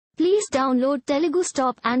download Telugu's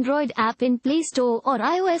top Android app in Play Store or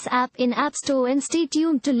iOS app in App Store and stay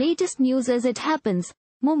tuned to latest news as it happens.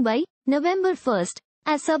 Mumbai, November 1st.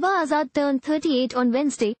 As Saba Azad turned 38 on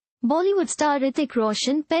Wednesday, Bollywood star Hrithik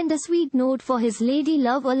Roshan penned a sweet note for his lady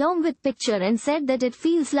love along with picture and said that it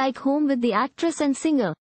feels like home with the actress and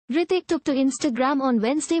singer. Hrithik took to Instagram on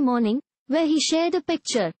Wednesday morning, where he shared a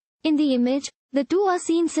picture. In the image, the two are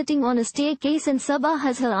seen sitting on a staircase and Saba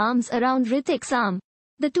has her arms around Hrithik's arm.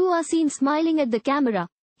 The two are seen smiling at the camera.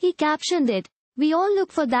 He captioned it, "We all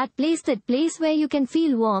look for that place where you can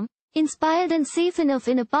feel warm, inspired and safe enough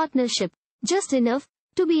in a partnership. Just enough,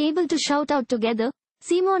 to be able to shout out together,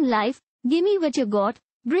 Simon life, gimme what you got,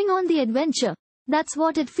 bring on the adventure. That's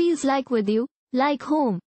what it feels like with you, like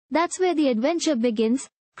home. That's where the adventure begins,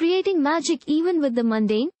 creating magic even with the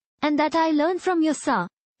mundane, and that I learned from your Sa.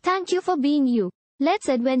 Thank you for being you. Let's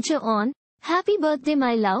adventure on. Happy birthday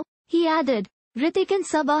my love," he added. Hrithik and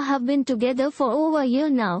Saba have been together for over a year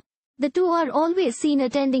now. The two are always seen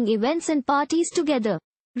attending events and parties together.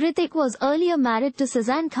 Hrithik was earlier married to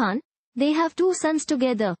Suzanne Khan. They have 2 sons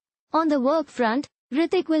together. On the work front,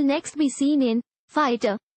 Hrithik will next be seen in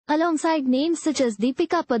Fighter, alongside names such as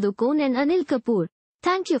Deepika Padukone and Anil Kapoor.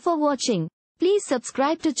 Thank you for watching. Please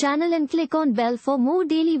subscribe to channel and click on bell for more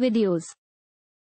daily videos.